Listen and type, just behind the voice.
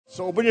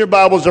So open your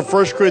Bibles to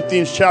 1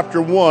 Corinthians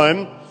chapter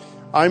 1.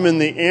 I'm in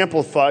the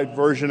Amplified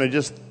version. I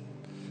just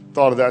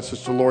thought of that,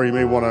 Sister Lori. You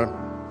may want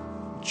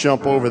to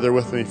jump over there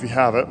with me if you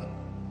have it.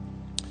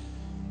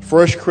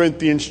 1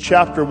 Corinthians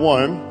chapter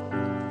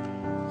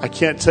 1. I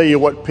can't tell you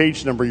what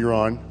page number you're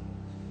on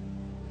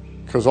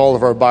because all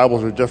of our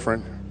Bibles are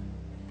different.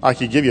 I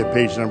could give you a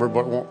page number,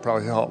 but it won't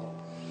probably help.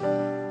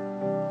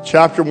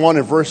 Chapter 1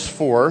 and verse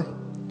 4.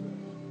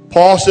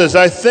 Paul says,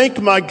 I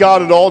thank my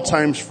God at all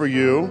times for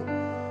you,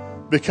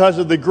 because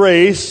of the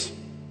grace,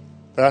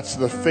 that's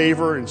the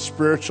favor and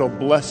spiritual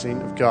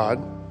blessing of God,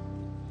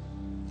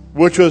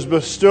 which was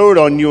bestowed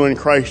on you in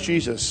Christ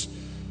Jesus,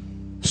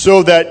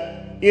 so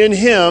that in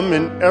him,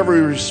 in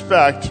every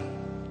respect,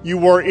 you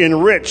were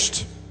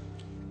enriched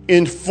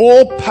in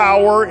full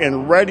power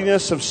and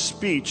readiness of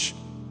speech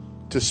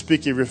to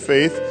speak of your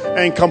faith,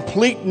 and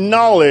complete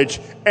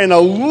knowledge and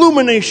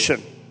illumination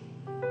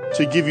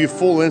to give you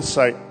full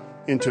insight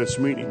into its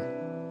meaning.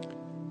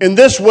 In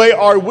this way,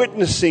 our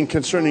witnessing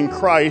concerning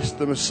Christ,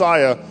 the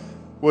Messiah,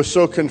 was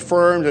so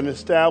confirmed and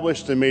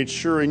established and made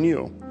sure in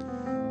you,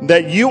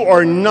 that you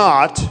are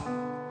not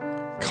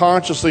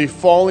consciously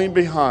falling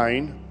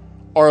behind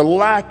or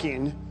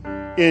lacking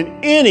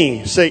in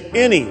any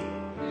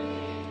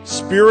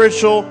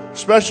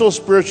special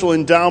spiritual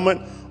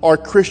endowment or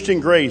Christian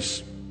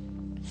grace,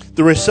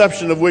 the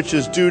reception of which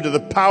is due to the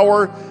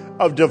power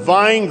of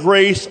divine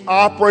grace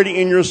operating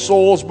in your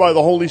souls by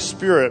the Holy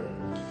Spirit,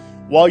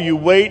 while you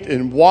wait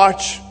and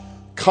watch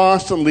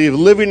constantly,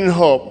 living in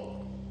hope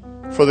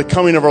for the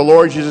coming of our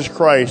Lord Jesus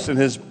Christ and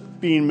his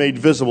being made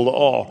visible to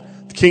all.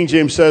 The King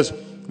James says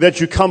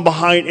that you come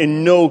behind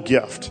in no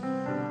gift.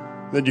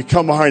 That you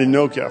come behind in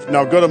no gift.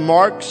 Now go to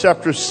Mark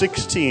chapter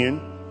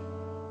 16.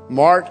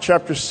 Mark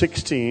chapter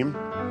 16,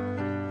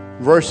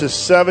 verses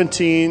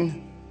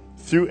 17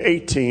 through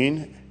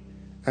 18,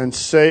 and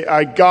say,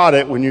 I got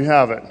it when you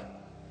have it.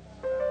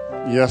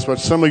 Yes, but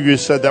some of you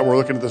said that we're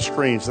looking at the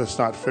screens. That's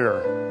not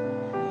fair.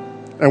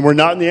 And we're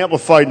not in the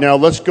Amplified now.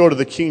 Let's go to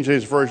the King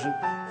James Version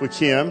if we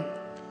can.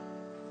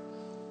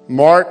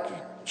 Mark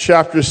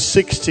chapter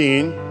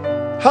 16.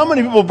 How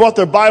many people brought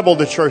their Bible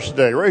to church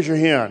today? Raise your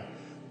hand.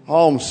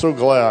 Oh, I'm so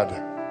glad.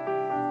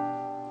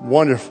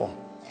 Wonderful.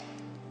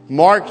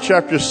 Mark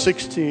chapter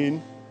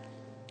 16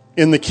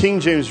 in the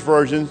King James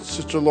Version.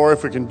 Sister Laura,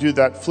 if we can do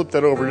that, flip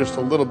that over just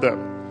a little bit.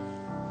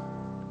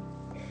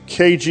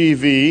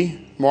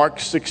 KJV, Mark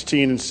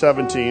 16 and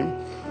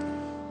 17.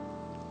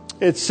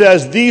 It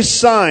says, these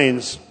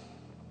signs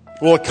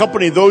will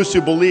accompany those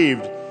who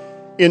believed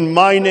in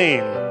my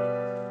name.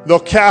 They'll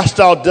cast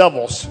out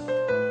devils.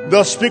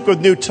 They'll speak with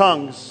new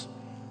tongues.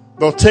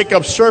 They'll take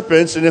up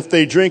serpents, and if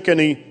they drink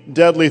any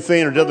deadly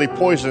thing or deadly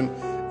poison,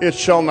 it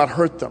shall not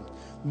hurt them.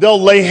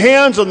 They'll lay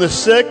hands on the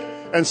sick,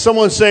 and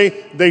someone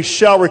say, they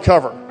shall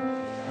recover.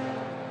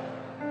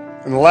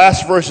 And the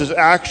last verse is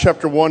Acts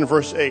chapter 1,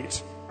 verse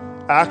 8.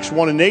 Acts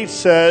 1 and 8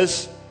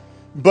 says,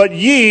 but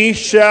ye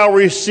shall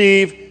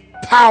receive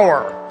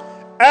power.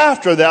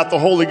 After that, the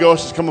Holy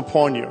Ghost has come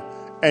upon you,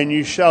 and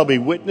you shall be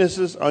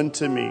witnesses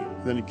unto me.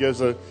 Then it gives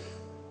a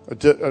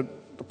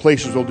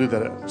places we'll do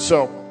that at.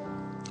 So,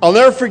 I'll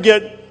never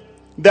forget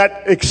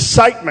that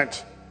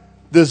excitement,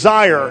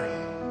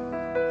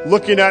 desire,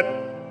 looking at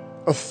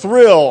a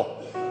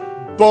thrill,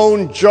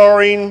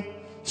 bone-jarring,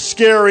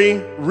 scary,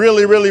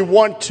 really, really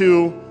want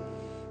to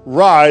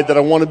ride that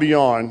I want to be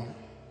on.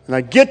 And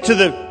I get to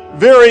the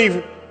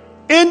very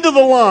end of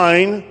the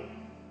line,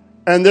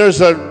 and there's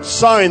a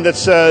sign that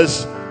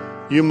says,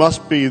 you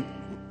must be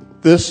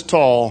this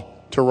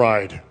tall to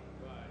ride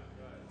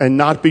and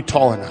not be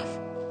tall enough.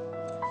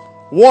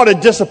 What a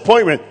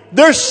disappointment.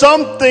 There's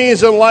some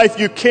things in life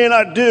you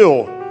cannot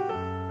do.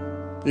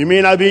 You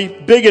may not be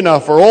big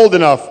enough or old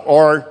enough,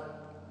 or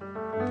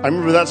I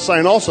remember that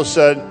sign also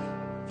said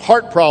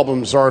heart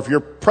problems, or if you're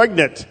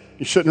pregnant,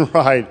 you shouldn't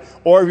ride,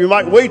 or if you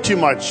might weigh too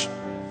much.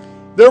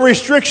 There are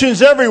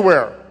restrictions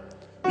everywhere.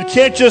 You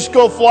can't just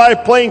go fly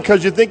a plane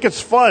because you think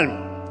it's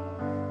fun.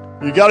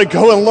 You got to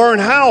go and learn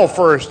how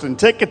first and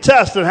take a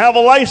test and have a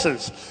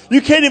license.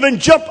 You can't even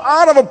jump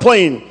out of a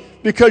plane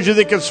because you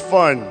think it's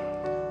fun.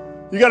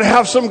 You got to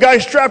have some guy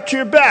strapped to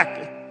your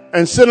back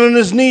and sit on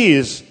his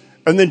knees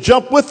and then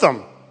jump with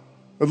them,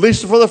 at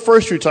least for the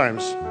first few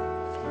times.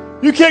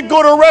 You can't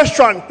go to a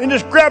restaurant and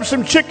just grab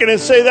some chicken and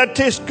say that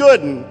tastes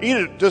good and eat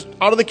it just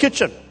out of the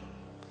kitchen.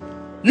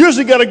 You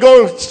usually got to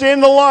go stand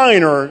in the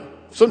line or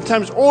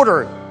sometimes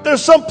order.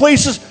 There's some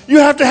places you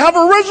have to have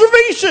a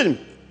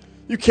reservation.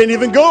 You can't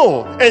even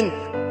go.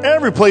 And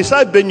every place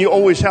I've been, you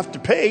always have to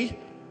pay.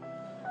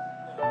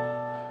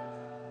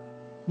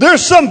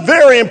 There's some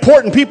very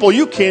important people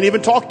you can't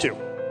even talk to.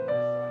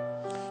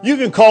 You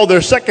can call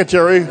their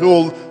secretary, who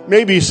will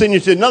maybe send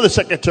you to another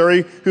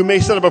secretary who may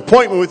set up an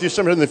appointment with you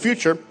sometime in the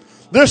future.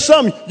 There's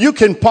some you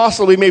can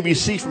possibly maybe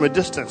see from a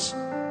distance.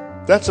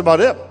 That's about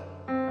it.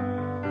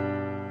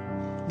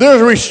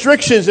 There's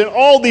restrictions in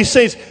all these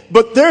things,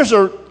 but there's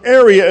an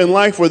area in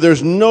life where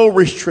there's no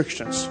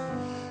restrictions.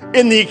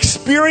 In the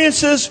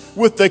experiences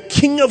with the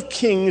King of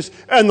Kings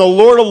and the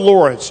Lord of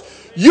Lords,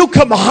 you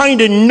come behind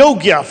in no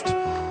gift.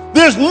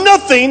 There's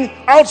nothing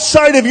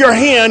outside of your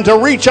hand to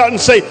reach out and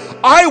say,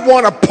 I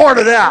want a part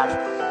of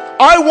that.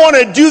 I want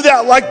to do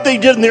that like they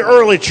did in the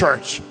early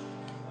church.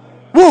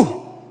 Woo!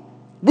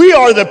 We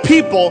are the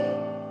people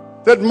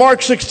that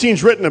Mark 16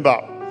 is written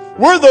about.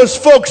 We're those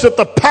folks that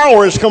the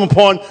power has come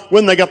upon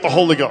when they got the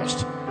Holy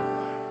Ghost.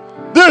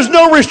 There's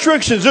no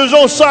restrictions. There's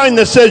no sign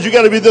that says you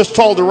got to be this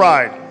tall to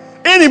ride.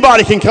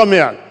 Anybody can come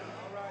in.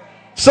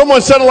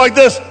 Someone said it like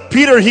this: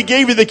 Peter, he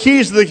gave you the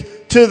keys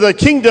to the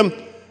kingdom,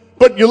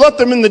 but you let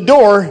them in the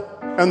door,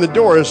 and the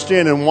door is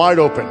standing wide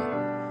open.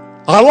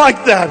 I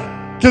like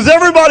that, because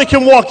everybody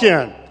can walk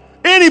in.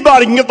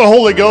 Anybody can get the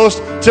Holy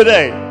Ghost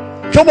today.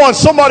 Come on,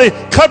 somebody,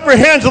 clap your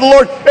hands to the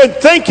Lord and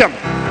thank Him.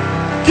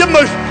 Give Him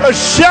a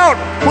shout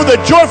with a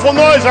joyful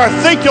noise. I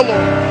thank you,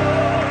 Lord.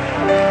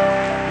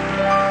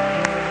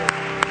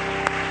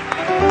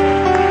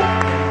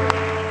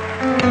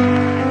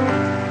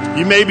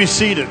 You may be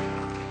seated,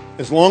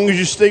 as long as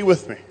you stay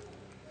with me.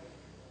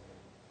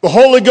 The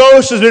Holy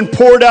Ghost has been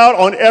poured out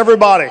on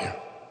everybody.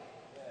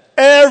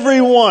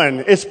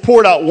 Everyone. It's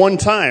poured out one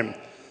time.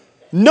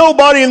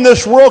 Nobody in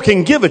this world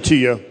can give it to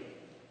you.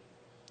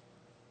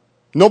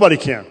 Nobody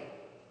can.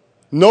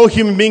 No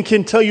human being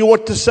can tell you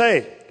what to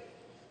say.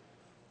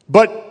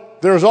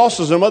 But there's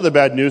also some other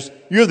bad news.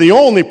 You're the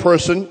only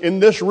person in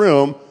this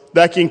room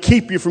that can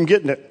keep you from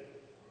getting it.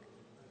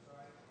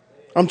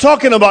 I'm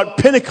talking about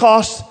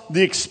Pentecost,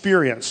 the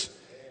experience.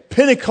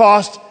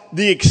 Pentecost,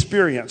 the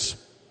experience.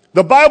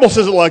 The Bible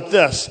says it like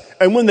this: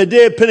 and when the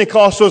day of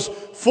Pentecost was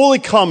fully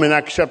come, in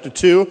Acts chapter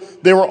 2,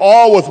 they were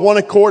all with one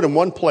accord in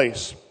one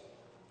place.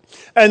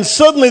 And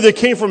suddenly there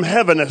came from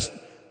heaven a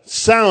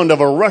sound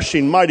of a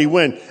rushing mighty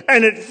wind,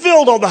 and it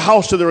filled all the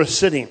house where they were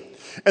sitting.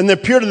 And there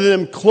appeared to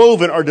them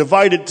cloven or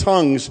divided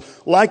tongues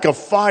like a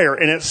fire,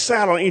 and it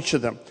sat on each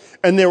of them.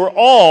 And they were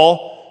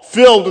all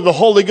filled with the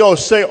Holy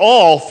Ghost. Say,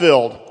 all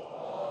filled.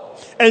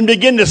 And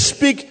began to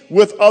speak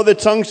with other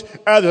tongues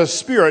as the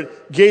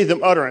Spirit gave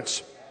them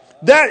utterance.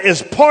 That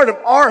is part of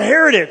our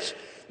heritage.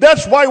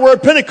 That's why we're a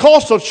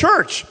Pentecostal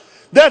church.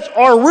 That's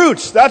our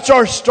roots. That's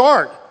our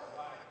start.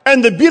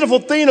 And the beautiful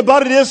thing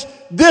about it is,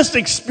 this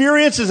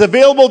experience is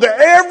available to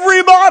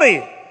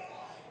everybody.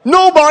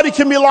 Nobody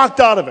can be locked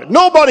out of it.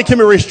 Nobody can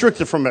be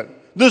restricted from it.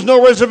 There's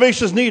no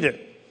reservations needed.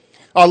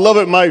 I love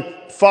it. My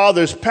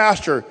father's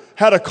pastor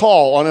had a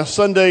call on a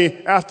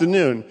Sunday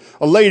afternoon.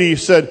 A lady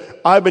said,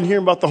 I've been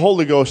hearing about the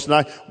Holy Ghost, and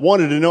I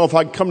wanted to know if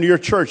I could come to your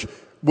church.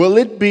 Will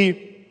it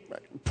be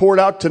poured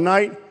out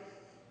tonight?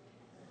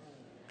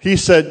 He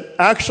said,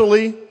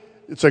 actually,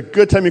 it's a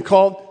good time you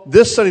called.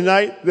 This Sunday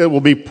night, it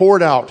will be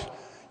poured out.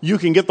 You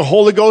can get the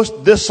Holy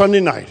Ghost this Sunday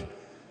night.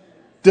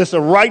 This is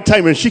the right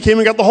time. And she came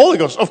and got the Holy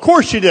Ghost. Of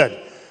course she did.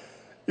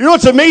 You know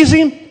what's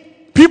amazing?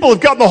 People have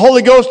gotten the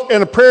Holy Ghost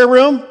in a prayer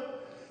room.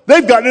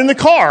 They've gotten in the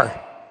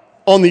car,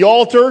 on the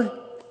altar,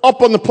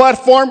 up on the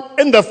platform,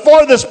 in the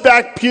farthest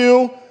back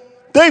pew.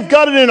 They've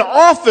got it in an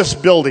office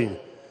building.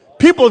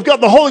 People have got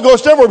the Holy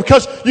Ghost everywhere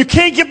because you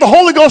can't get the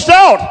Holy Ghost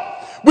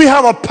out. We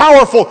have a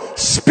powerful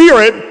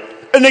spirit,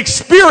 an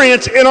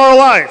experience in our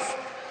life.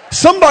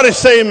 Somebody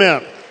say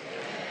amen.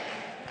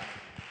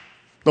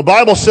 The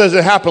Bible says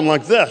it happened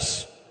like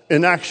this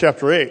in Acts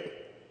chapter 8.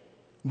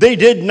 They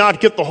did not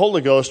get the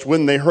Holy Ghost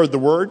when they heard the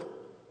word.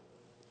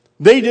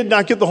 They did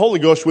not get the Holy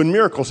Ghost when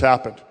miracles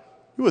happened.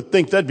 You would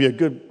think that'd be a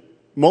good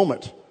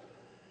moment.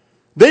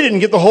 They didn't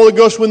get the Holy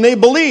Ghost when they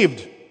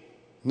believed.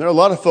 And there are a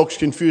lot of folks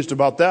confused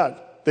about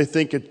that. They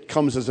think it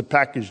comes as a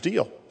package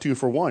deal, 2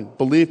 for 1.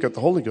 Believe, get the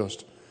Holy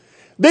Ghost.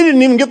 They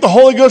didn't even get the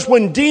Holy Ghost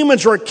when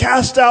demons were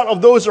cast out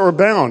of those that were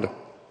bound.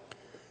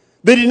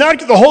 They did not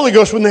get the Holy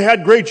Ghost when they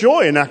had great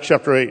joy in Acts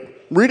chapter 8.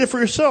 Read it for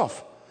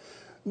yourself.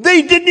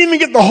 They didn't even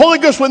get the Holy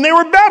Ghost when they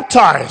were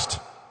baptized.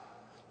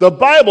 The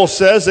Bible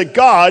says that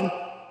God,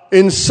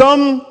 in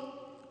some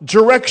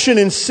direction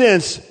and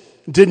sense,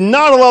 did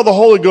not allow the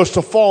Holy Ghost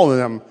to fall on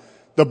them.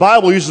 The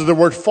Bible uses the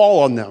word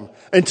fall on them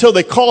until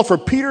they called for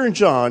Peter and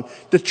John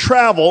to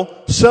travel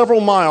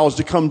several miles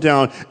to come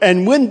down.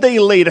 And when they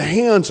laid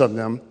hands on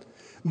them,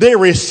 they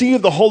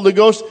received the Holy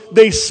Ghost.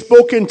 They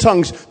spoke in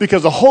tongues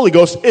because the Holy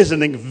Ghost is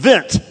an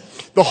event.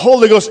 The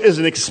Holy Ghost is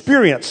an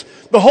experience.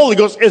 The Holy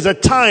Ghost is a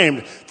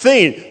timed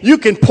thing. You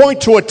can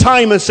point to a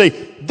time and say,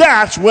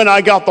 that's when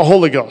I got the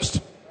Holy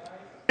Ghost.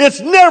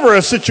 It's never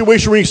a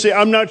situation where you say,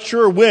 I'm not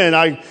sure when.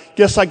 I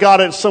guess I got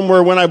it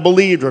somewhere when I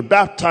believed or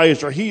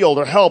baptized or healed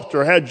or helped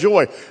or had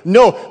joy.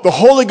 No, the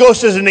Holy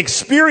Ghost is an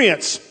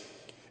experience.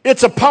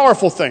 It's a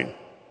powerful thing.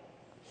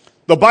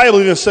 The Bible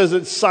even says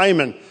that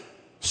Simon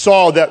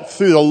saw that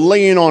through the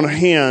laying on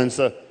hands,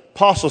 the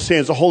apostles'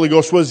 hands, the Holy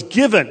Ghost was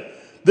given.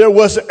 There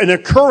was an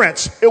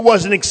occurrence. It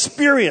was an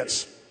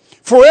experience.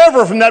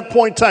 Forever from that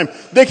point in time,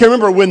 they can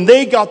remember when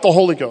they got the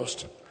Holy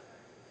Ghost.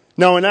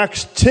 Now in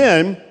Acts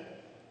 10,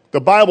 the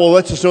Bible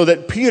lets us know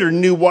that Peter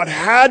knew what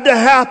had to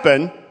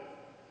happen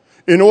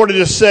in order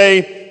to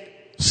say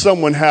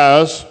someone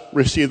has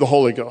received the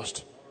Holy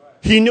Ghost.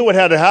 He knew what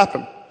had to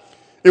happen.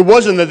 It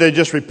wasn't that they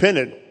just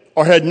repented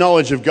or had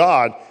knowledge of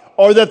God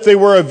or that they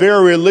were a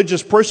very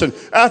religious person.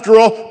 After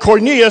all,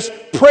 Cornelius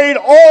prayed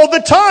all the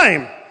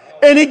time.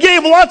 And he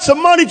gave lots of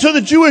money to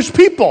the Jewish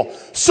people,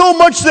 so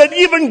much that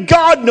even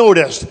God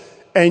noticed.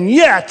 And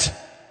yet,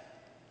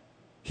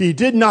 he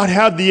did not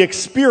have the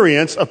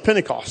experience of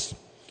Pentecost.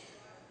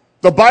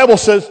 The Bible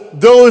says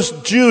those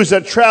Jews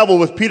that traveled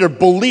with Peter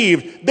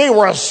believed. They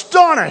were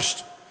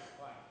astonished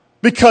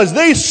because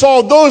they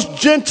saw those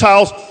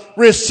Gentiles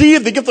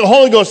receive the gift of the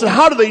Holy Ghost. And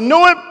how do they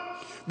know it?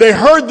 They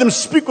heard them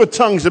speak with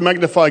tongues and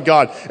magnify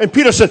God. And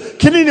Peter said,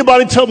 can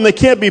anybody tell them they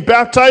can't be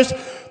baptized?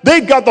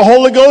 They've got the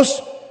Holy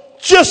Ghost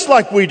just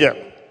like we did.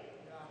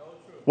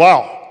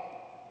 Wow.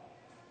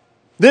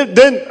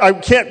 Then I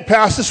can't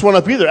pass this one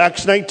up either.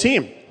 Acts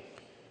 19.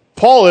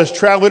 Paul is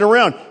traveling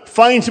around,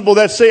 finding people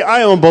that say,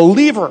 I am a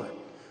believer.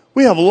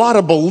 We have a lot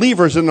of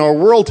believers in our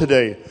world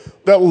today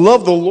that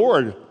love the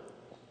Lord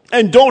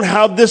and don't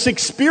have this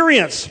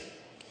experience.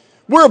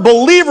 We're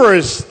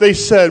believers, they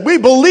said. We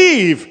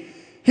believe.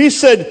 He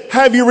said,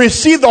 have you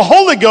received the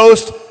Holy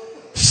Ghost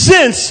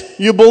since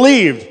you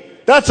believed?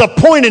 That's a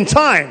point in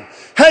time.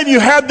 Have you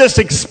had this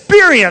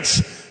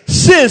experience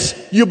since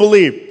you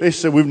believed? They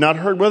said, we've not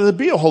heard whether there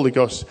be a Holy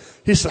Ghost.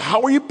 He said,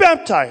 how were you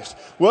baptized?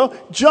 Well,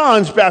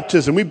 John's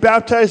baptism. We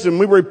baptized him.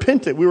 We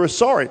repented. We were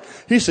sorry.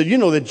 He said, you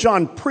know that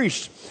John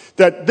preached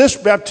that this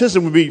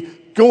baptism would be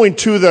going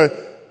to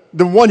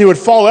the one who would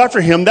follow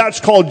after him. That's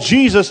called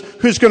Jesus,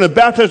 who's going to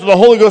baptize with the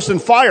Holy Ghost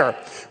and fire.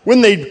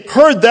 When they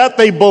heard that,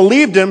 they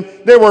believed him.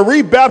 They were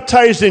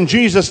rebaptized in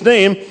Jesus'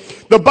 name.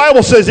 The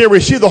Bible says they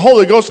received the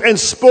Holy Ghost and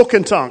spoke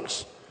in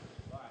tongues.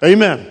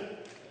 Amen.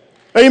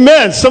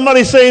 Amen.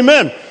 Somebody say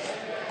amen.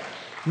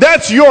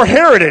 That's your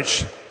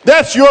heritage.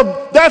 That's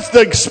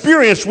the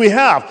experience we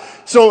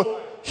have.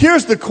 So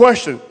here's the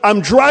question.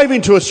 I'm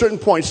driving to a certain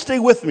point. Stay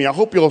with me. I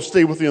hope you'll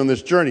stay with me on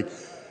this journey.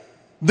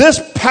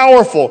 This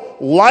powerful,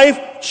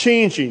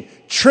 life-changing,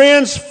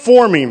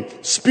 transforming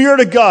Spirit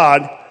of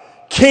God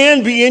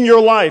can be in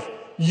your life.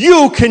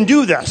 You can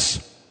do this.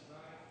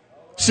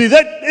 See,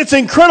 it's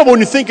incredible when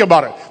you think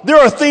about it. There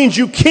are things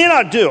you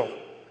cannot do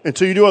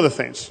until you do other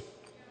things.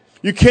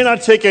 You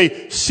cannot take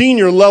a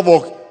senior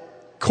level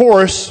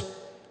course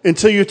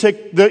until you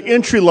take the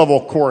entry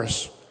level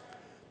course.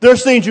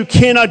 There's things you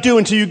cannot do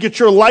until you get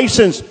your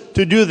license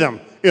to do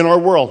them in our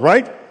world,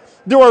 right?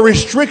 There are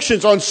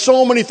restrictions on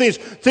so many things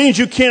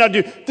you cannot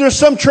do. There's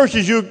some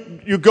churches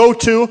you go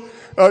to,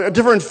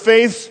 different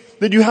faiths,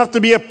 that you have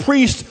to be a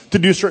priest to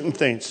do certain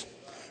things.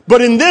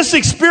 But in this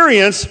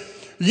experience,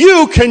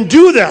 you can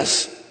do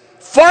this.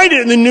 Find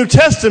it in the New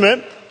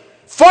Testament.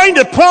 Find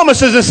the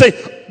promises and say,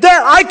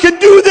 there, I can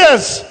do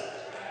this.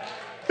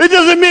 It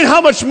doesn't mean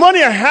how much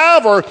money I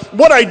have or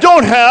what I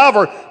don't have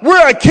or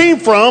where I came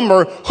from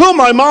or who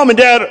my mom and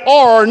dad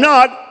are or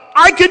not.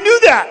 I can do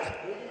that.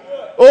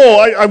 Oh,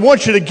 I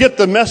want you to get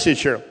the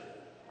message here.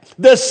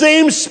 The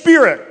same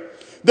Spirit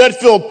that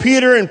filled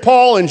Peter and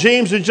Paul and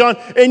James and John,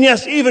 and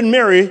yes, even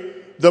Mary,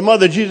 the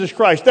mother of Jesus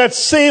Christ. That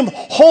same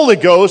Holy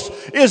Ghost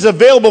is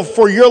available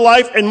for your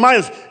life and my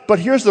life. But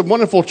here's the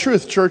wonderful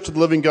truth, Church of the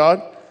Living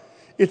God.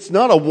 It's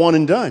not a one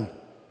and done.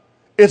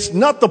 It's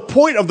not the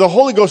point of the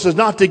Holy Ghost is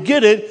not to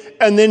get it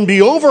and then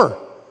be over.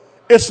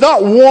 It's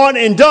not one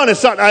and done.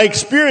 It's not, I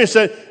experienced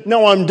it,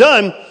 now I'm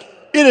done.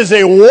 It is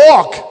a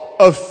walk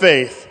of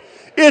faith.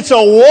 It's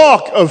a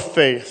walk of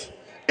faith.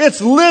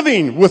 It's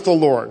living with the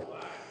Lord.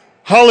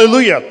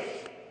 Hallelujah.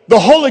 The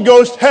Holy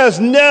Ghost has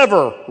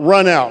never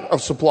run out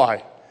of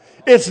supply.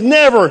 It's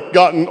never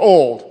gotten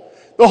old.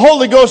 The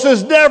Holy Ghost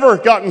has never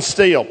gotten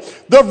stale.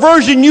 The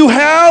version you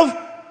have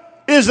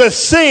is the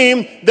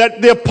same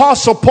that the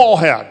Apostle Paul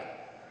had.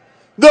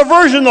 The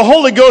version of the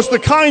Holy Ghost, the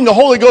kind of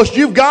Holy Ghost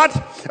you've got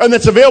and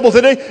that's available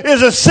today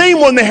is the same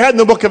one they had in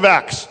the book of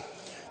Acts.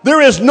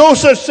 There is no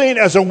such thing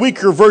as a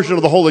weaker version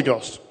of the Holy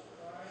Ghost.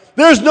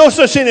 There's no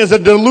such thing as a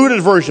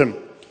diluted version.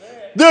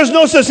 There's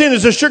no such thing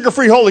as a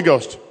sugar-free Holy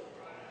Ghost.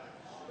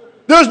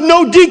 There's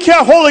no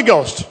decaf Holy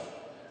Ghost.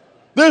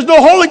 There's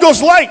no Holy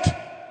Ghost light.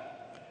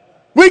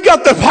 We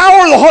got the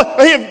power of the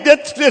Holy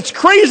Ghost. It's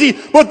crazy,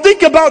 but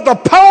think about the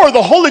power of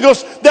the Holy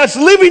Ghost that's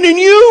living in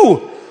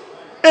you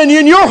and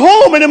in your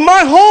home and in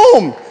my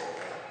home.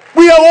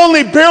 We have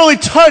only barely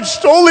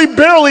touched, only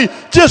barely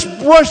just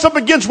brushed up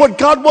against what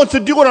God wants to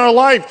do in our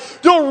life.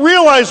 Don't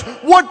realize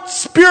what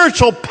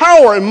spiritual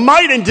power and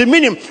might and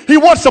dominion He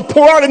wants to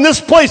pour out in this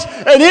place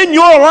and in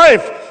your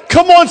life.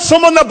 Come on,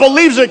 someone that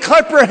believes it,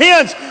 clap your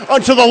hands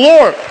unto the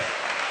Lord.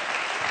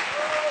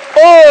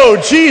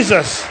 Oh,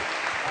 Jesus.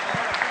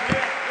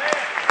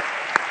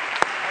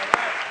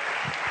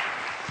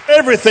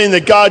 Everything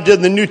that God did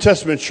in the New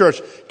Testament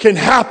church can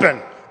happen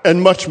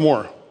and much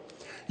more.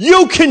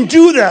 You can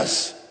do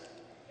this.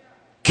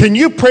 Can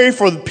you pray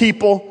for the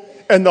people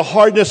and the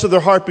hardness of their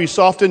heart be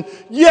softened?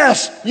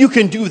 Yes, you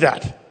can do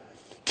that.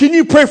 Can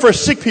you pray for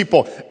sick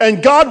people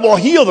and God will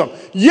heal them?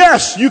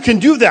 Yes, you can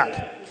do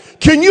that.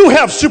 Can you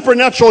have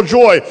supernatural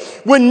joy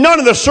when none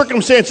of the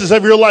circumstances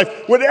of your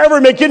life would ever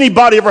make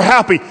anybody ever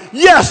happy?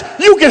 Yes,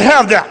 you can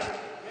have that.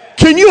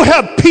 Can you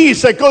have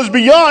peace that goes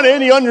beyond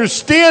any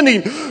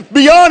understanding,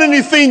 beyond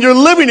anything you're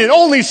living in,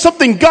 only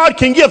something God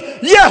can give?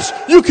 Yes,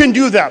 you can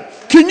do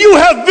that. Can you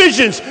have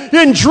visions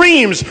and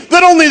dreams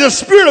that only the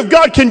Spirit of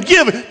God can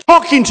give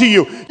talking to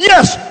you?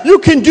 Yes, you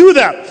can do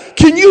that.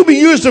 Can you be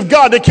used of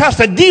God to cast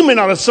a demon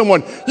out of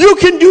someone? You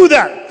can do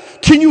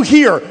that. Can you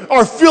hear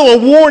or feel a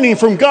warning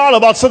from God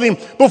about something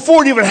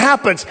before it even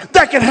happens?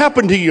 That can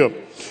happen to you.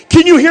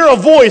 Can you hear a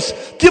voice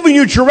giving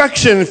you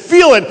direction and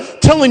feel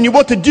it telling you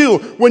what to do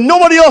when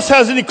nobody else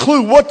has any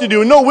clue what to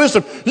do, no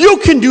wisdom? You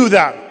can do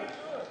that.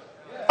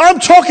 I'm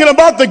talking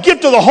about the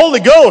gift of the Holy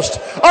Ghost.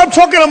 I'm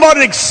talking about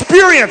an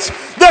experience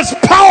that's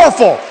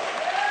powerful,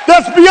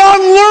 that's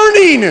beyond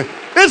learning.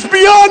 It's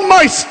beyond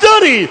my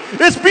study.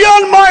 It's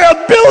beyond my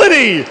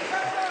ability.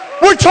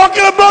 We're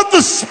talking about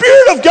the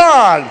Spirit of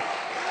God.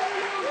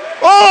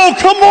 Oh,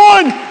 come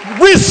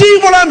on.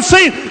 Receive what I'm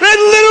saying. It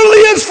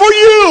literally is for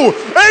you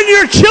and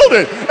your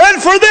children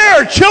and for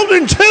their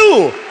children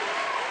too.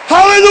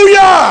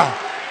 Hallelujah.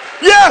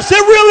 Yes, it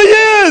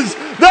really is.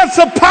 That's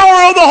the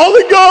power of the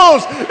Holy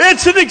Ghost.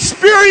 It's an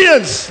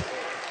experience.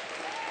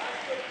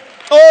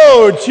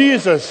 Oh,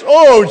 Jesus.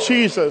 Oh,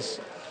 Jesus.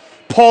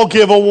 Paul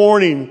gave a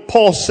warning.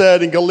 Paul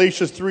said in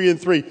Galatians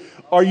 3:3,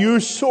 are you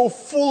so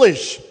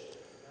foolish,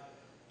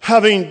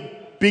 having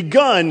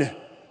begun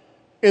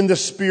in the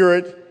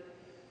Spirit,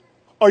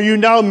 are you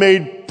now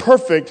made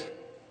perfect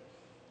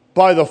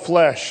by the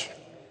flesh?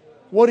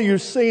 What are you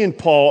saying,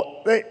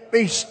 Paul?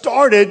 They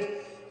started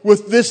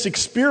with this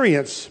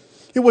experience.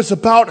 It was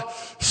about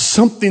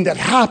something that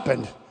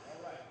happened.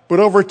 But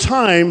over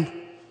time,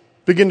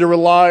 began to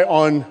rely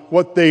on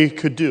what they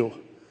could do,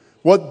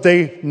 what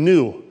they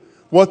knew,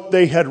 what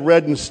they had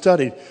read and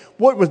studied.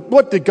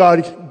 What did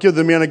God give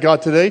the man of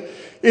God today?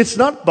 It's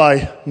not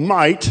by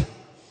might.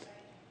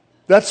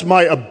 That's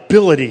my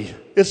ability.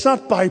 It's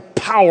not by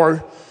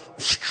power,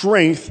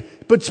 strength,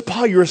 but it's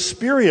by your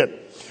Spirit.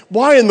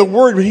 Why in the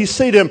Word would he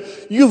say to him,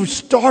 you've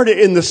started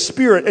in the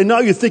Spirit and now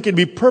you think it'd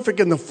be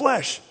perfect in the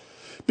flesh?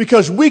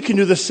 Because we can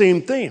do the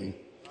same thing.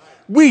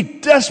 We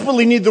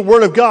desperately need the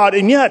Word of God,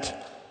 and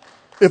yet,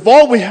 if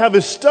all we have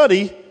is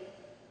study,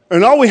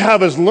 and all we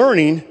have is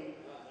learning,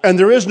 and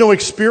there is no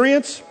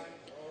experience,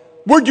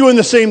 we're doing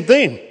the same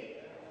thing.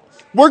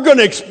 We're going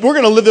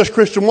to live this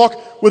Christian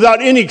walk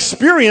without any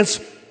experience,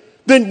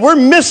 then we're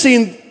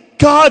missing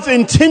God's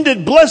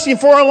intended blessing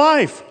for our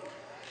life.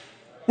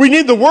 We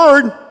need the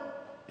Word.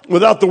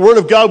 Without the Word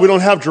of God, we don't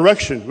have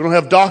direction. We don't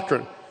have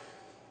doctrine.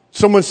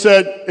 Someone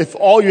said, if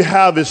all you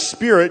have is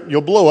spirit,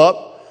 you'll blow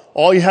up.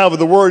 All you have of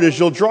the Word is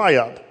you'll dry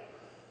up.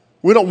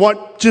 We don't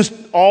want just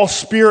all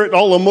spirit,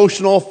 all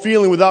emotion, all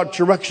feeling without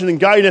direction and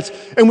guidance.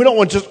 And we don't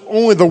want just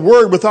only the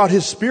Word without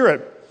His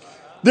Spirit.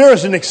 There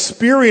is an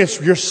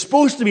experience you're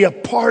supposed to be a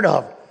part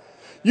of.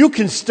 You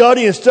can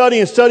study and study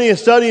and study and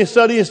study and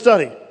study and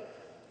study.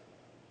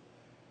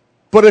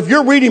 But if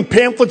you're reading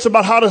pamphlets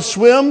about how to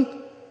swim,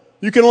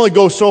 you can only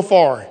go so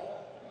far.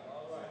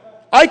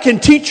 I can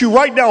teach you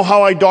right now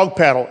how I dog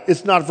paddle.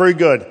 It's not very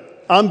good.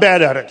 I'm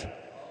bad at it.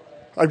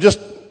 I'm just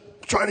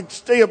trying to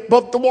stay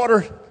above the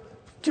water,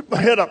 keep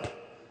my head up.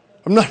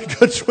 I'm not a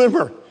good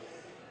swimmer.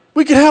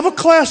 We can have a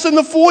class in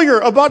the foyer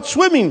about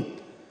swimming.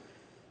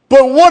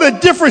 But what a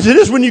difference it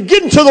is when you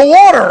get into the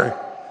water.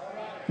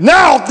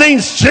 Now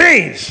things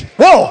change.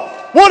 Whoa,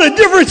 what a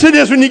difference it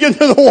is when you get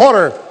into the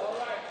water.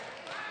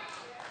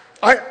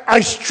 I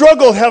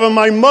struggled having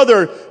my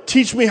mother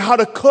teach me how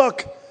to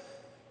cook.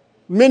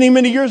 Many,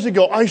 many years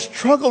ago, I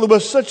struggled. It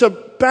was such a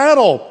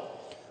battle.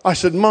 I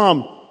said,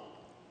 Mom,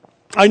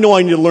 I know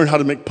I need to learn how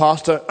to make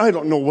pasta. I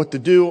don't know what to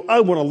do. I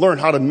want to learn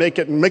how to make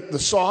it and make the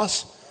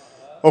sauce.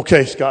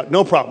 Okay, Scott,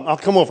 no problem. I'll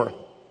come over.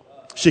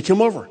 She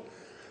came over.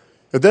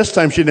 At this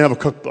time, she didn't have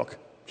a cookbook.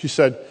 She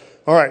said,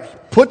 all right,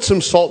 put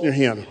some salt in your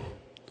hand.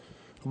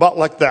 About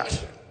like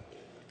that.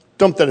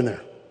 Dump that in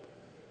there.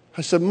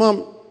 I said,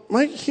 Mom,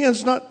 my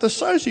hand's not the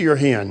size of your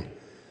hand.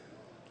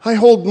 I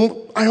hold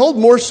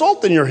more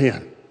salt than your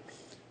hand.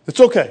 It's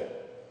okay.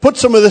 Put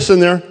some of this in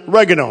there,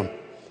 oregano.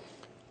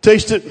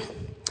 Taste it.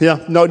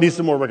 Yeah, no, it needs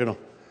some more oregano.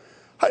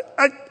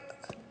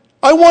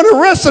 I want a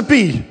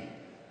recipe.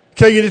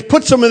 Okay, you just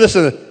put some of this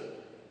in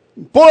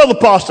it. Boil the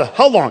pasta.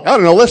 How long? I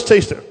don't know. Let's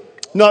taste it.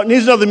 No, it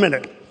needs another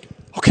minute.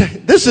 Okay,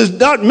 this is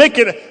not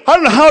making it. I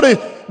don't know how to.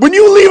 When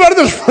you leave out of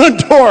this front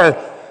door,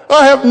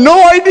 I have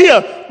no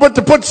idea but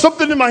to put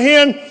something in my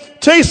hand,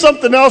 taste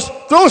something else,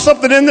 throw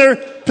something in there,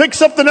 pick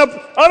something up.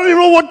 I don't even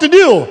know what to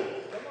do.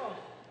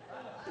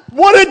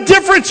 What a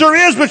difference there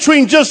is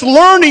between just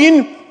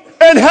learning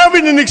and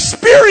having an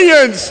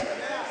experience.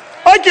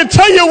 I can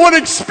tell you what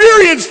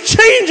experience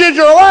changes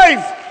your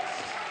life.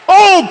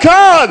 Oh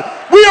God,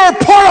 we are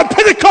part of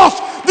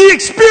Pentecost, the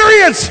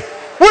experience.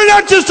 We're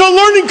not just a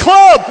learning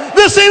club.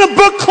 This ain't a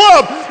book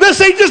club.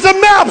 This ain't just a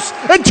maps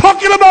and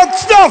talking about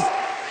stuff.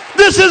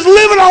 This is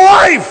living a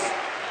life.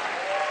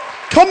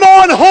 Come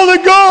on, Holy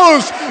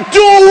Ghost,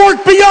 do a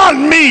work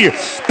beyond me.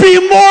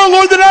 Be more,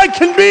 Lord, than I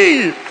can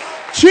be.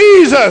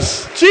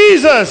 Jesus,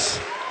 Jesus,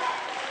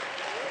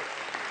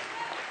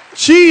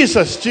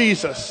 Jesus,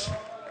 Jesus.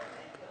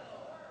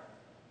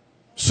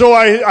 So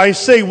I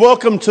say,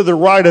 welcome to the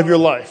ride of your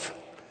life.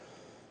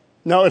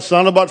 Now, it's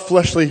not about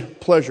fleshly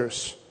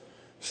pleasures.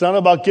 It's not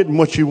about getting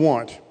what you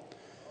want.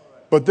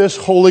 But this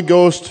Holy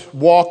Ghost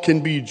walk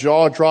can be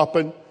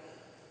jaw-dropping,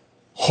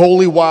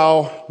 holy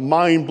wow,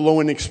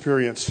 mind-blowing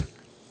experience.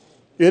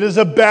 It is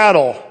a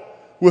battle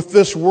with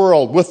this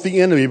world, with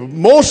the enemy. But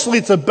mostly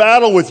it's a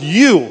battle with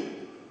you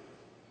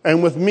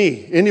and with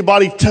me.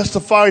 Anybody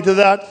testify to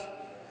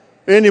that?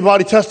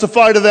 Anybody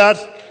testify to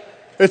that?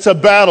 It's a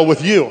battle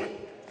with you.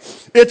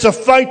 It's a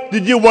fight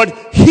to do what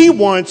he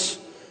wants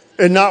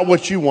and not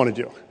what you want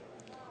to do.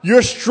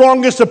 Your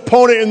strongest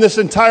opponent in this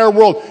entire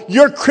world,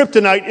 your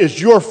kryptonite is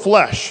your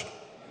flesh.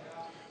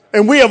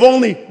 And we have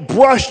only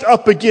brushed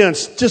up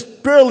against,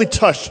 just barely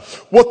touched,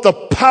 what the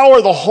power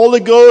of the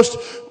Holy Ghost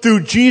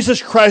through Jesus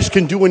Christ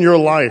can do in your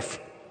life.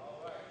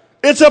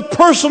 It's a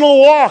personal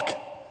walk.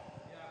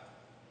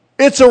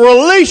 It's a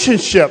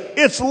relationship.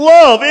 It's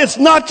love. It's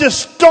not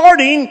just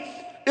starting.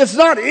 It's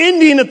not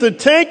ending at the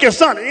tank. It's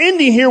not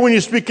ending here when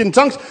you speak in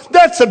tongues.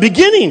 That's the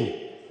beginning.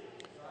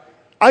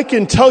 I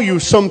can tell you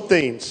some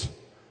things.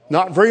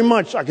 Not very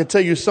much. I can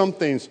tell you some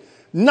things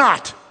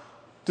not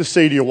to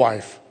say to your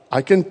wife.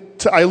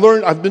 I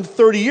learned, I've been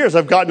 30 years.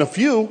 I've gotten a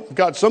few. I've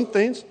got some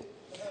things.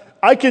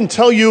 I can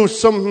tell you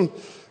some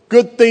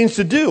good things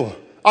to do.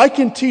 I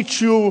can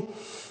teach you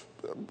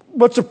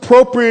what's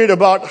appropriate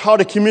about how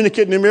to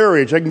communicate in a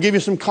marriage. I can give you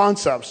some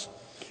concepts.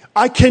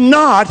 I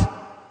cannot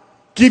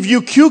give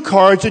you cue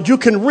cards that you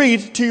can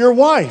read to your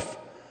wife.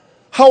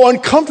 How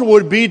uncomfortable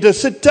it would be to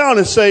sit down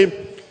and say,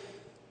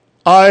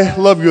 I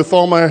love you with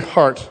all my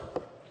heart.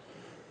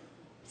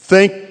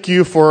 Thank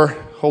you for,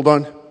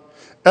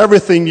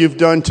 everything you've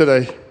done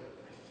today.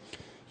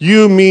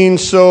 You mean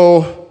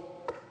so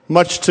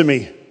much to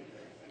me.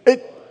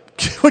 It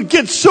would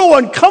get so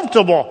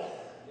uncomfortable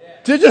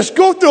to just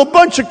go through a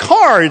bunch of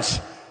cards.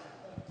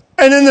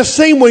 And in the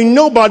same way,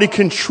 nobody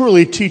can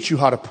truly teach you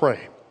how to pray.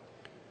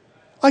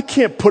 I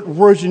can't put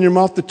words in your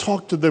mouth to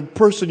talk to the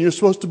person you're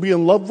supposed to be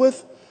in love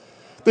with,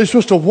 they're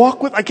supposed to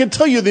walk with. I can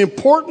tell you the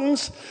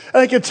importance, and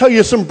I can tell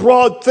you some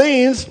broad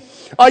things.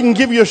 I can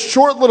give you a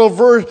short little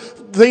verse,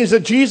 things that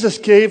Jesus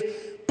gave,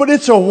 but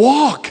it's a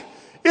walk.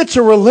 It's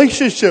a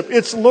relationship.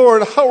 It's,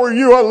 Lord, how are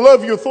you? I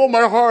love you with all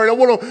my heart. I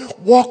want to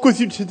walk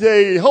with you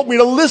today. Help me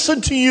to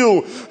listen to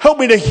you. Help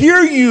me to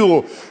hear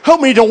you.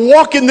 Help me to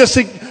walk in this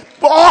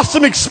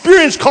awesome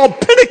experience called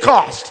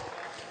Pentecost.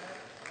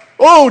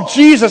 Oh,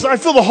 Jesus, I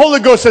feel the Holy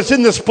Ghost that's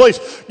in this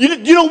place.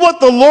 You know what?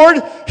 The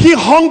Lord, He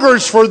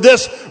hungers for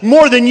this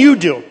more than you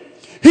do.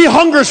 He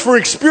hungers for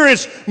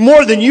experience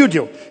more than you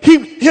do.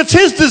 It's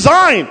His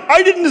design.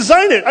 I didn't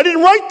design it. I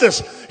didn't write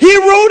this. He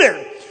wrote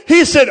it.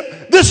 He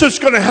said, this is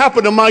going to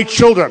happen to my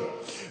children.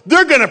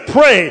 They're going to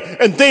pray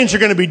and things are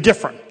going to be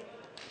different.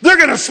 They're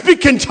going to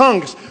speak in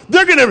tongues.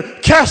 They're going to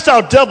cast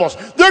out devils.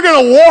 They're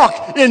going to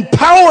walk in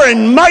power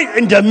and might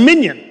and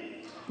dominion.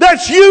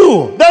 That's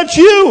you. That's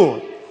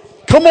you.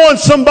 Come on,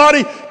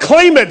 somebody.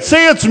 Claim it.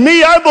 Say it's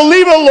me. I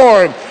believe it,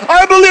 Lord.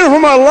 I believe it for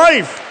my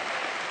life.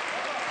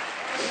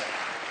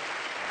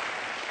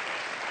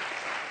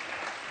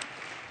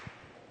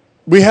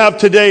 We have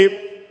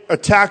today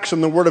attacks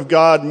on the Word of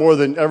God more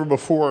than ever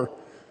before.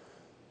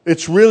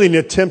 It's really an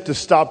attempt to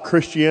stop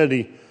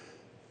Christianity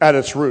at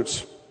its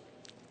roots.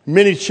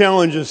 Many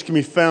challenges can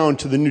be found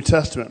to the New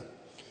Testament.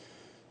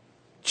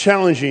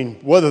 Challenging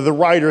whether the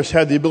writers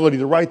had the ability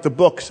to write the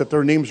books that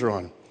their names are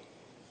on.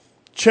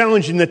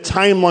 Challenging the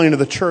timeline of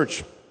the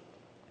church.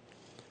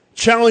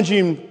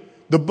 Challenging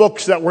the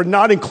books that were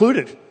not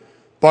included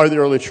by the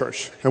early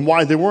church and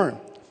why they weren't.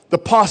 The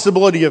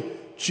possibility of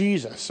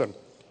Jesus and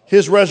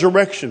His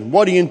resurrection,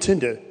 what He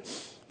intended.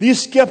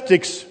 These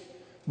skeptics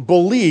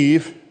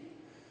believe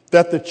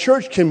that the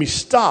church can be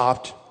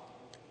stopped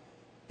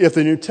if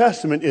the New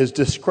Testament is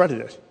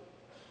discredited.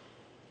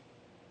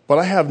 But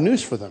I have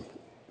news for them.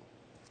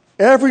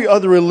 Every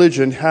other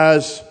religion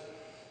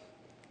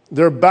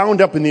they're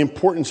bound up in the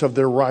importance of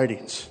their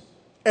writings.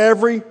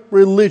 Every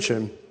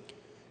religion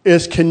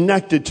is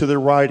connected to their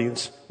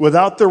writings.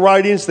 Without their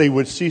writings, they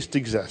would cease to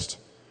exist.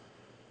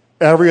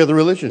 Every other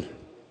religion.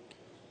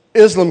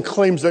 Islam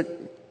claims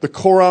that the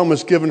Quran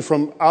was given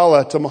from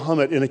Allah to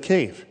Muhammad in a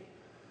cave.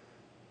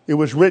 It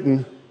was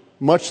written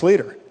much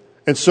later.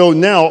 And so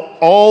now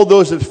all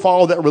those that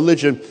follow that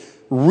religion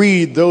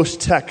read those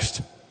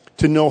texts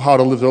to know how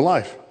to live their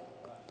life.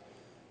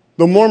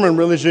 The Mormon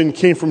religion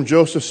came from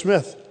Joseph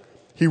Smith.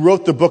 He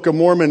wrote the Book of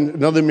Mormon.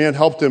 Another man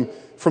helped him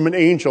from an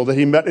angel that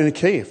he met in a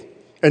cave.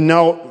 And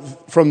now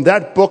from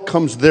that book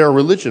comes their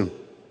religion.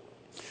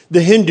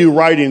 The Hindu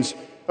writings,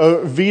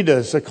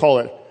 Vedas, they call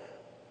it.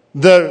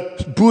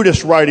 The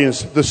Buddhist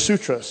writings, the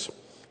sutras.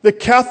 The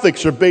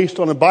Catholics are based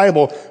on the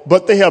Bible,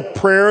 but they have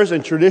prayers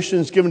and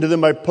traditions given to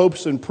them by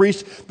popes and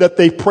priests that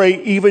they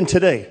pray even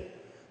today,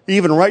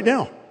 even right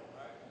now.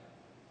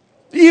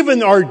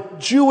 Even our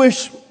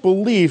Jewish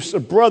beliefs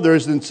of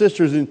brothers and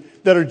sisters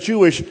that are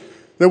Jewish,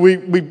 that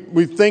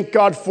we thank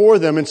God for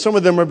them, and some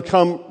of them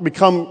have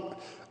become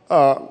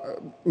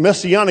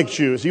Messianic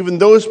Jews. Even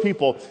those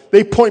people,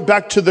 they point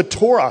back to the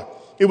Torah.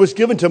 It was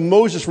given to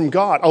Moses from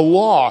God, a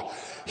law.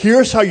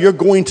 Here's how you're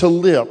going to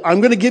live. I'm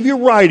going to give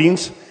you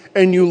writings,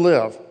 and you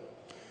live.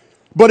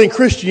 But in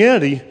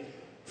Christianity,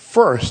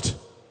 first,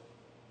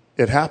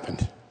 it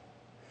happened.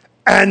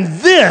 And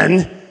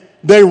then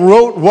they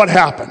wrote what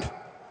happened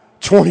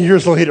 20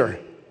 years later.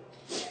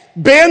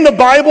 Banned the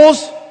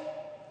Bibles,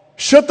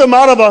 shut them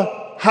out of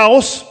a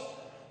house,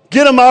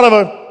 get them out of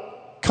a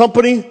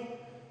company,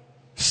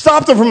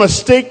 stopped them from a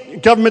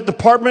state government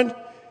department,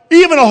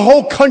 even a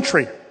whole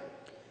country.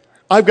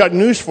 I've got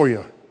news for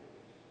you.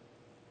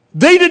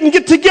 They didn't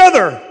get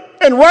together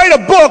and write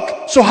a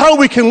book so how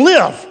we can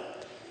live.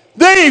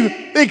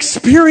 They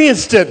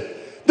experienced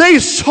it. They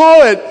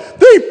saw it.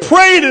 They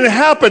prayed and it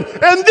happened.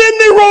 And then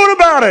they wrote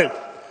about it.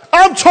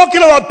 I'm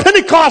talking about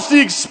Pentecost,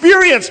 the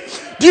experience.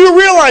 Do you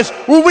realize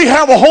what we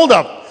have a hold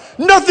of?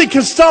 Nothing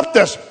can stop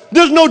this.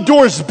 There's no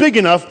doors big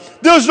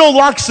enough. There's no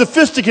lock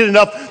sophisticated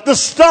enough to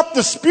stop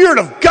the Spirit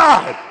of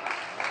God.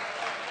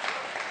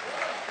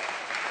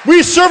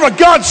 We serve a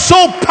God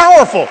so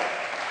powerful.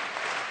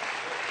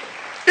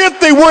 If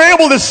they were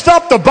able to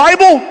stop the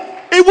Bible,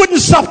 it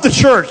wouldn't stop the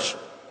church.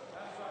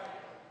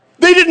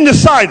 They didn't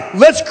decide,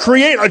 let's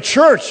create a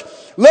church.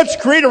 Let's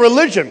create a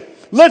religion.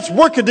 Let's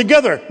work it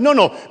together.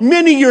 No.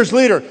 Many years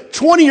later,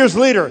 20 years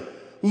later,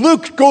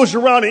 Luke goes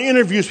around and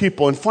interviews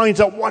people and finds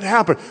out what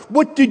happened.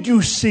 What did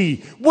you see?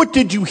 What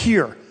did you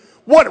hear?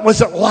 What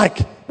was it like?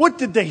 What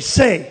did they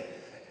say?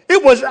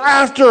 It was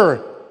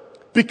after.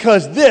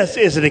 Because this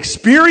is an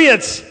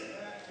experience.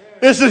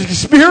 This is an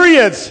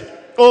experience.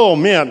 Oh,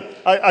 man.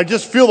 I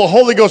just feel the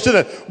Holy Ghost in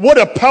it. What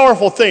a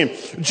powerful thing.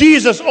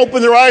 Jesus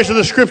opened their eyes to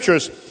the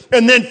Scriptures.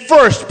 And then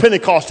first,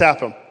 Pentecost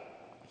happened.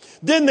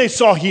 Then they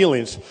saw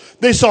healings.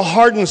 They saw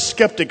hardened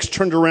skeptics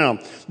turned around.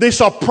 They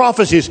saw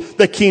prophecies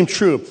that came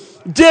true.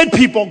 Dead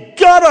people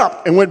got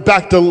up and went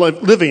back to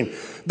living.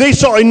 They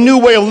saw a new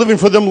way of living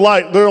for them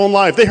their own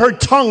life. They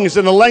heard tongues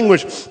in a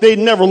language they'd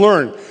never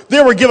learned.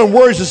 They were given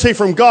words to say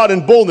from God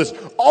in boldness.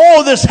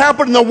 All of this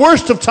happened in the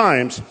worst of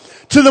times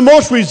to the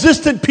most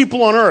resistant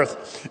people on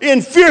earth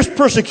in fierce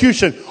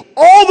persecution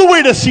all the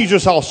way to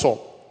Caesar's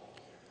household.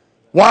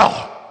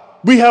 Wow.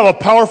 We have a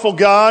powerful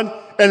God,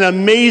 an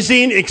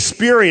amazing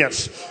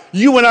experience.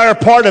 You and I are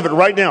part of it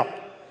right now.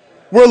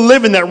 We're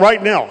living that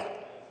right now.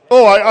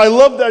 Oh, I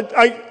love that.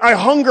 I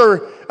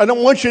hunger. I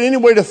don't want you in any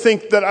way to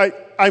think that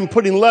I'm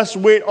putting less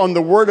weight on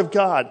the Word of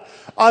God.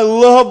 I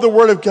love the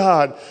Word of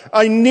God.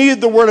 I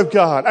need the Word of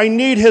God. I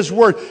need His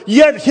Word.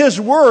 Yet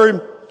His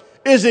Word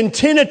is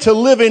intended to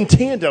live in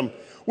tandem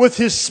with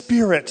His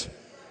Spirit.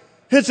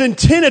 It's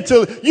intended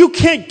to, you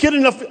can't get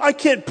enough, I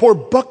can't pour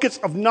buckets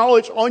of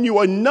knowledge on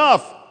you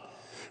enough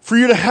for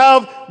you to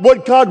have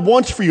what God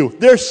wants for you.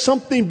 There's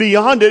something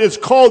beyond it. It's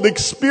called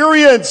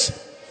experience.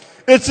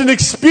 It's an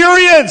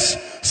experience.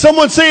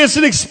 Someone say it's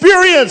an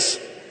experience.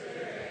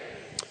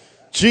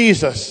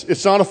 Jesus,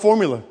 it's not a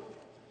formula.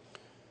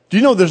 Do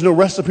you know there's no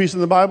recipes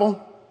in the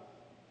Bible?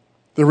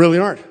 There really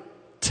aren't.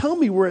 Tell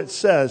me where it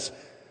says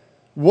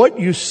what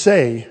you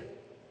say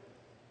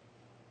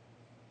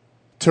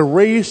to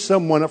raise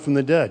someone up from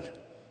the dead.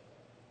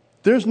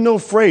 There's no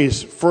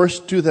phrase,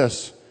 first do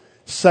this,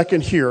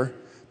 second here,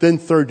 then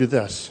third do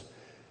this.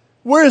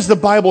 Where does the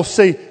Bible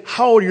say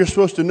how you're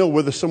supposed to know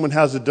whether someone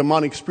has a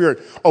demonic spirit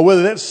or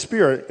whether that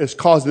spirit is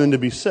causing them to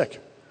be sick?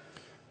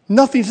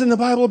 Nothing's in the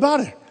Bible about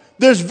it.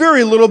 There's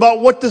very little about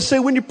what to say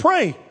when you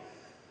pray.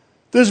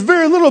 There's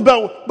very little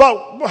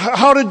about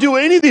how to do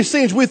any of these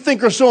things we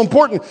think are so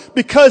important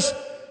because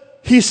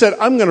He said,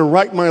 I'm going to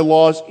write my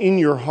laws in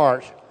your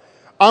heart.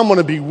 I'm going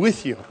to be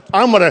with you.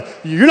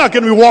 You're not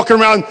going to be walking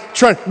around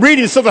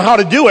reading something how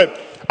to do it.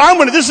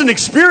 This is an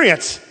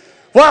experience.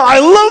 Wow, I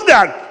love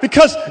that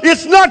because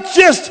it's not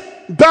just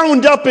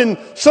bound up in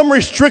some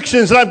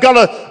restrictions that I've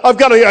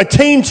got to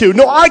attain to.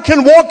 No, I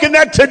can walk in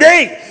that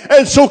today,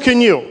 and so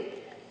can you.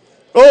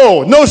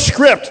 Oh, no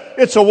script.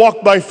 It's a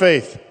walk by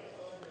faith.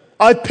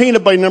 I've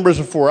painted by numbers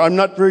before. I'm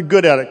not very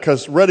good at it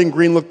because red and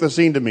green look the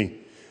same to me.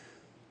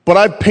 But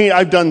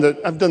I've done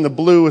the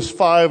blue is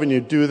 5, and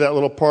you do that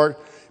little part.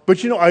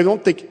 But I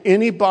don't think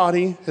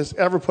anybody has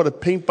ever put a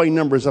paint by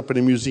numbers up in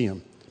a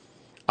museum.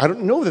 I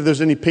don't know that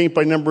there's any paint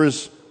by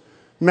numbers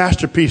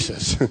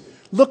masterpieces.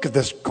 Look at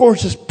this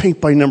gorgeous paint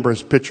by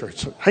numbers picture.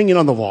 It's hanging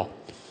on the wall.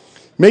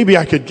 Maybe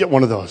I could get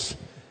one of those.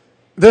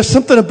 There's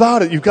something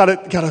about it. You've got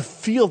to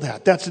feel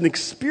that. That's an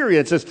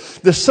experience.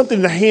 There's something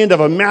in the hand of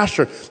a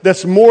master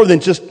that's more than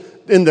just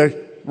in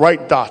the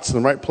right dots,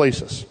 in the right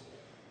places.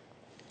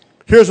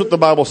 Here's what the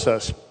Bible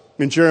says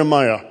in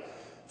Jeremiah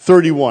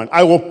 31.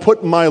 I will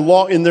put my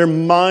law in their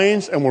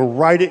minds and will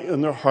write it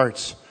in their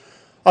hearts.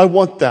 I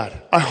want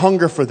that. I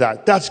hunger for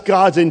that. That's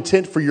God's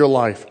intent for your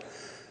life.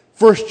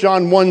 1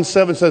 John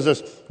 1:7 says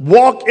this,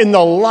 walk in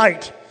the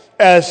light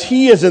as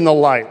He is in the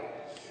light.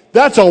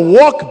 That's a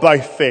walk by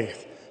faith.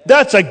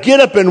 That's a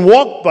get up and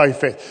walk by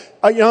faith.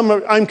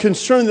 I'm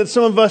concerned that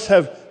some of us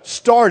have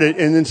started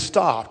and then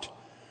stopped.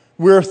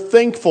 We're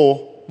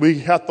thankful we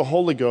have the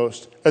Holy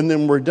Ghost and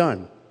then we're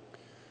done.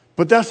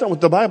 But that's not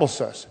what the Bible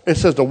says. It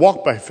says to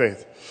walk by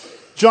faith.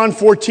 John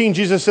 14,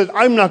 Jesus said,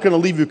 I'm not going to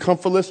leave you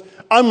comfortless.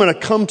 I'm going to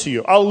come to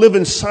you. I'll live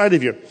inside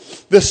of you.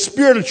 The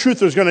Spirit of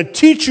truth is going to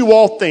teach you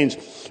all things.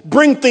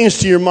 Bring things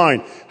to your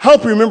mind.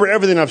 Help you remember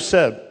everything I've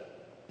said.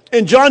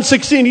 In John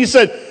 16, He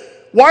said,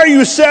 why are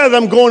you sad that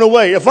I'm going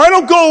away? If I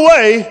don't go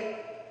away,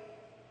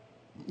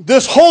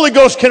 this Holy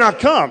Ghost cannot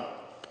come.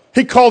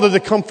 He called it the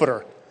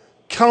Comforter,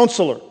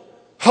 Counselor,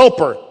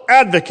 Helper,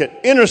 Advocate,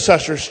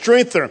 Intercessor,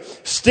 Strengthener,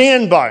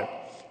 Standby.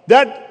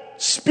 That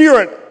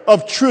Spirit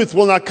of truth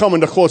will not come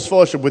into close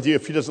fellowship with you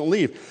if he doesn't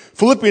leave.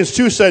 Philippians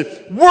 2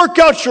 said, work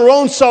out your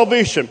own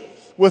salvation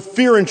with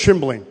fear and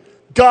trembling.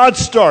 God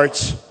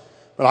starts,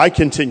 but I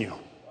continue.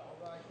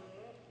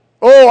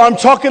 Oh, I'm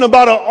talking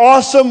about an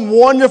awesome,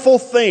 wonderful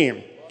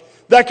thing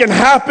that can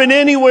happen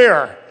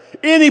anywhere,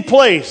 any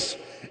place.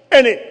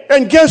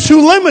 And guess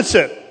who limits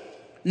it?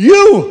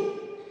 You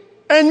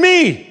and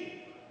me.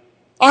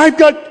 I've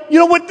got, you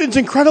know what is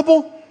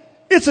incredible?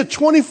 It's a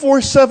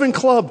 24/7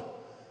 club.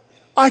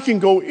 I can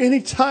go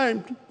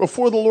anytime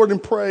before the Lord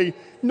and pray.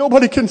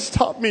 Nobody can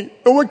stop me.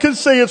 No one can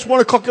say it's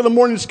 1 o'clock in the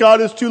morning,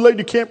 Scott, it's too late,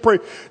 you can't pray.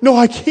 No,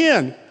 I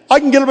can. I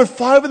can get up at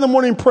 5 in the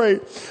morning and pray.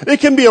 It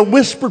can be a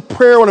whispered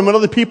prayer when I'm with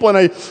other people and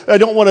I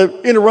don't want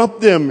to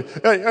interrupt them.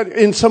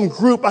 In some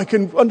group, I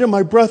can, under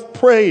my breath,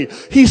 pray.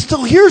 He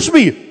still hears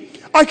me.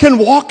 I can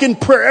walk in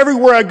prayer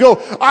everywhere I go.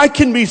 I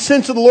can be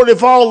sent to the Lord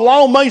if I'll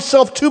allow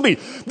myself to be.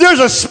 There's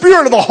a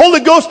Spirit of the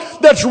Holy Ghost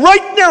that's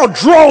right now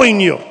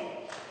drawing you.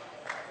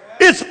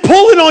 It's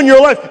pulling on your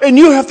life, and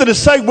you have to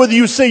decide whether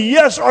you say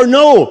yes or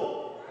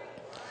no.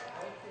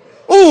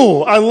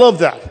 Ooh, I love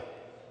that.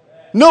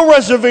 No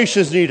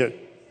reservations needed.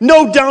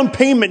 No down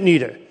payment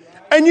needed.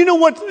 And you know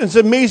what? It's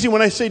amazing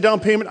when I say down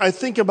payment, I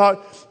think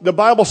about, the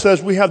Bible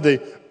says we have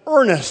the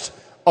earnest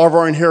of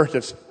our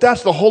inheritance.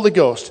 That's the Holy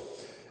Ghost.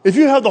 If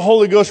you have the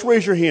Holy Ghost,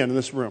 raise your hand in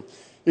this room.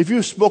 If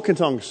you spoke in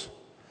tongues,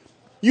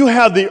 you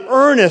have the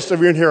earnest of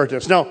your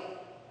inheritance. Now,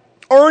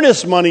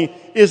 earnest money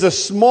is a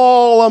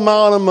small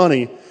amount of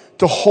money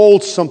to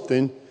hold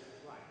something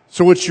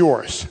so it's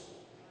yours.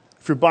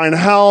 If you're buying a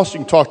house, you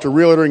can talk to a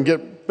realtor and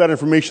get better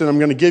information than I'm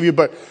going to give you,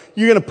 but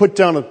you're going to put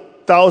down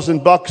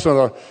 $1,000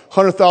 on a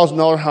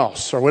 $100,000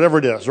 house or whatever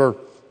it is, or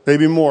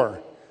maybe more.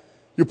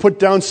 You put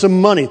down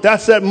some money.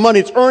 That's that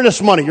money. It's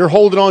earnest money. You're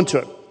holding on to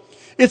it.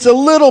 It's a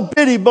little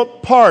bitty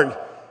part.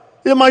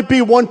 It might be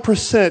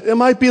 1%. It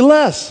might be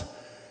less.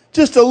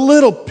 Just a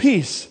little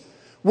piece.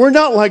 We're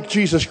not like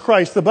Jesus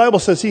Christ. The Bible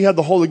says he had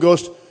the Holy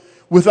Ghost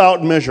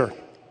without measure.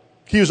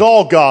 He was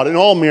all God and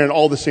all man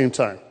all at the same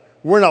time.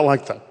 We're not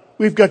like that.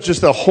 We've got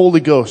just the Holy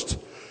Ghost.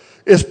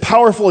 As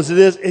powerful as it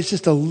is, it's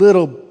just a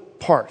little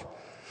part.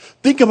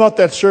 Think about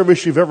that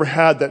service you've ever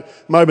had that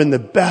might have been the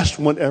best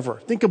one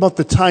ever. Think about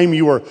the time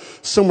you were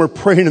somewhere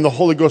praying and the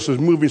Holy Ghost was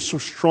moving so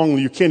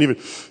strongly you can't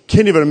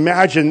even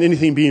imagine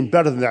anything being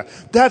better than that.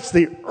 That's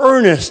the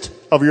earnest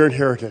of your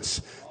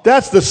inheritance.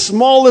 That's the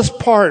smallest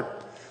part.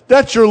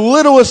 That's your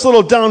littlest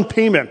little down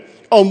payment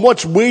on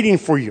what's waiting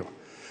for you.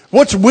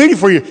 What's waiting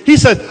for you? He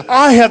said,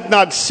 I have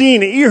not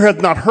seen, ear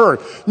hath not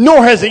heard,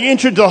 nor has it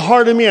entered the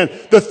heart of man,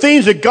 the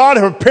things that God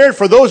has prepared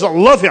for those that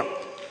love him.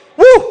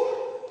 Woo!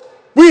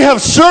 We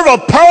have served a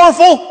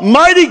powerful,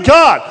 mighty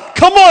God.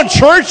 Come on,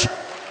 church.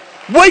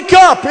 Wake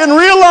up and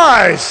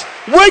realize.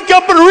 Wake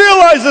up and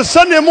realize this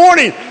Sunday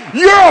morning,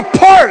 you're a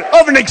part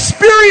of an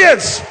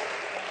experience.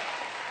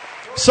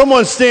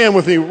 Someone stand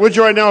with me. Would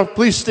you right now?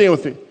 Please stand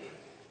with me.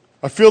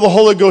 I feel the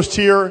Holy Ghost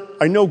here.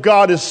 I know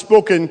God has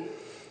spoken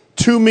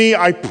to me.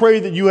 I pray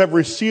that you have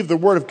received the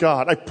Word of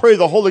God. I pray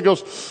the Holy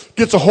Ghost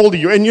gets a hold of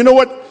you. And you know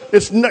what?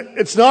 It's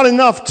not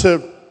enough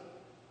to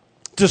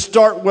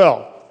start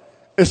well.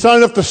 It's not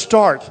enough to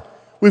start.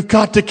 We've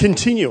got to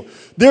continue.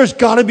 There's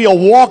got to be a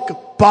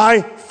walk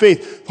by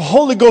faith. The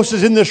Holy Ghost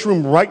is in this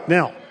room right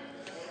now.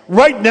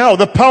 Right now,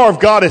 the power of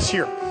God is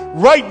here.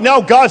 Right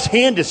now, God's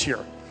hand is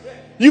here.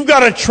 You've got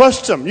to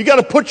trust him. You've got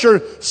to put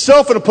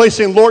yourself in a place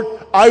saying, Lord,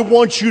 I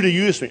want you to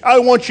use me. I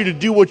want you to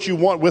do what you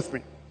want with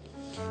me.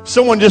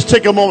 Someone just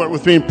take a moment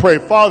with me and pray.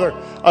 Father,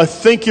 I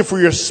thank you for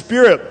your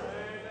Spirit.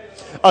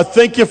 I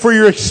thank you for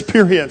your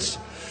experience.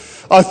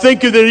 I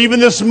thank you that even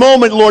this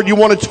moment, Lord, you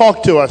want to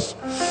talk to us.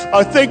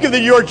 I thank you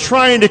that you're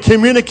trying to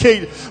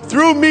communicate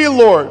through me,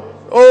 Lord.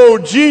 Oh,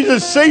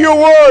 Jesus, say your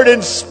word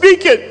and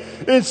speak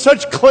it in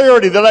such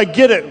clarity that I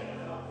get it.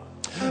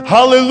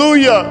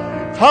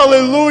 Hallelujah,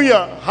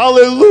 hallelujah,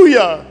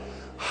 hallelujah,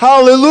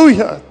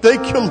 hallelujah.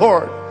 Thank you,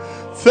 Lord.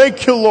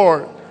 Thank you,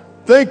 Lord.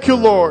 Thank you,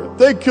 Lord.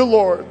 Thank you,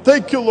 Lord.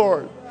 Thank you,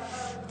 Lord.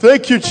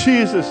 Thank you,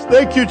 Jesus.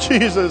 Thank you,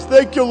 Jesus.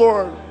 Thank you,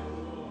 Lord.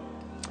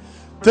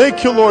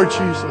 Thank you, Lord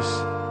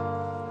Jesus.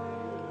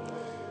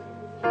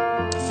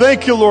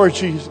 Thank you, Lord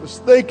Jesus.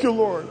 Thank you,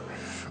 Lord.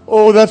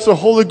 Oh, that's the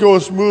Holy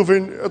Ghost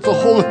moving. That's the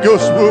Holy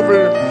Ghost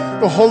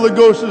moving. The Holy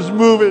Ghost is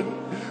moving.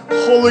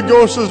 The Holy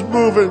Ghost is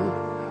moving.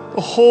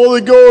 The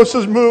Holy Ghost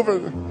is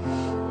moving.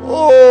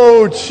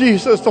 Oh,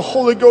 Jesus, the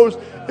Holy Ghost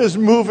is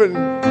moving.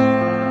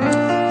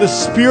 The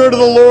Spirit of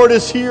the Lord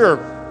is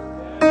here.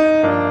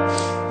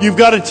 You've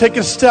got to take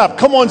a step.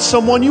 Come on,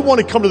 someone. You want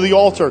to come to the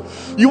altar.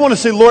 You want to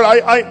say, Lord,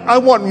 I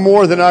want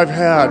more than I've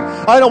had.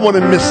 I don't want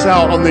to miss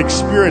out on the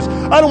experience.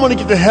 I don't want to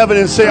get to heaven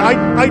and say,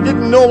 I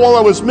didn't know all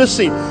I was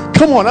missing.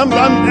 Come on, I'm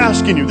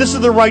asking you. This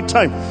is the right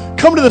time.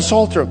 Come to this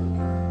altar.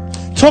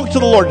 Talk to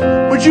the Lord.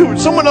 Would you,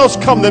 someone else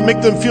come, then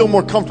make them feel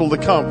more comfortable to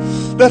come.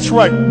 That's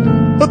right.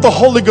 Let the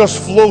Holy Ghost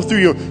flow through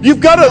you. You've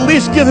got to at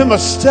least give him a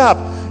step.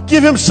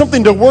 Give him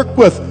something to work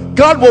with.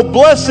 God will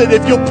bless it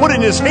if you'll put it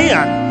in his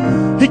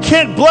hand. He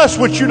can't bless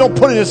what you don't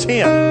put in his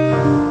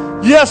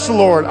hand. Yes,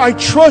 Lord, I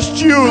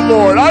trust you,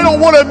 Lord. I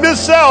don't want to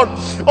miss out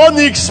on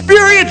the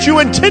experience you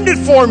intended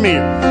for me.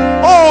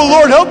 Oh,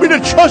 Lord, help me to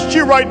trust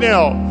you right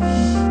now.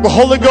 The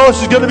Holy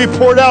Ghost is going to be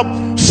poured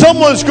out.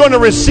 Someone's going to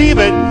receive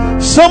it.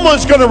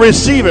 Someone's going to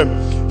receive it.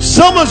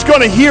 Someone's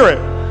going to hear it.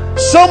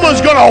 Someone's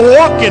going to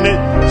walk in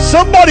it.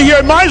 Somebody here,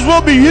 it might as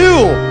well be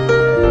you.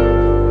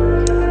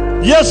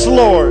 Yes,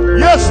 Lord.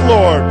 Yes,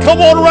 Lord.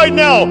 Come on right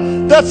now.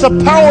 That's the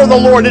power of the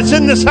Lord. It's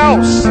in this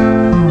house.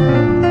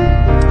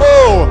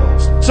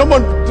 Oh,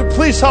 someone,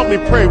 please help me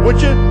pray,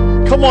 would you?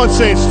 Come on,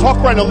 saints. Talk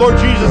right now. Lord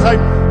Jesus,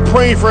 I'm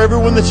praying for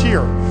everyone that's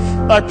here.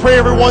 I pray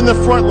everyone in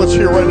the front that's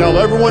here right now.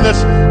 Everyone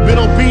that's been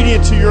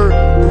obedient to your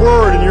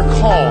word and your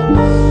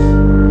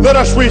call. Let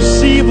us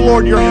receive,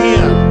 Lord, your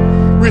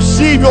hand.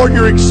 Receive, Lord,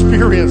 your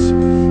experience.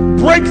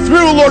 Break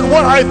through, Lord,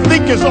 what I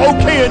think is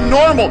okay and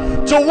normal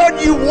to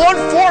what you want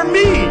for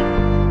me.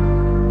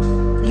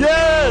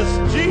 Yes.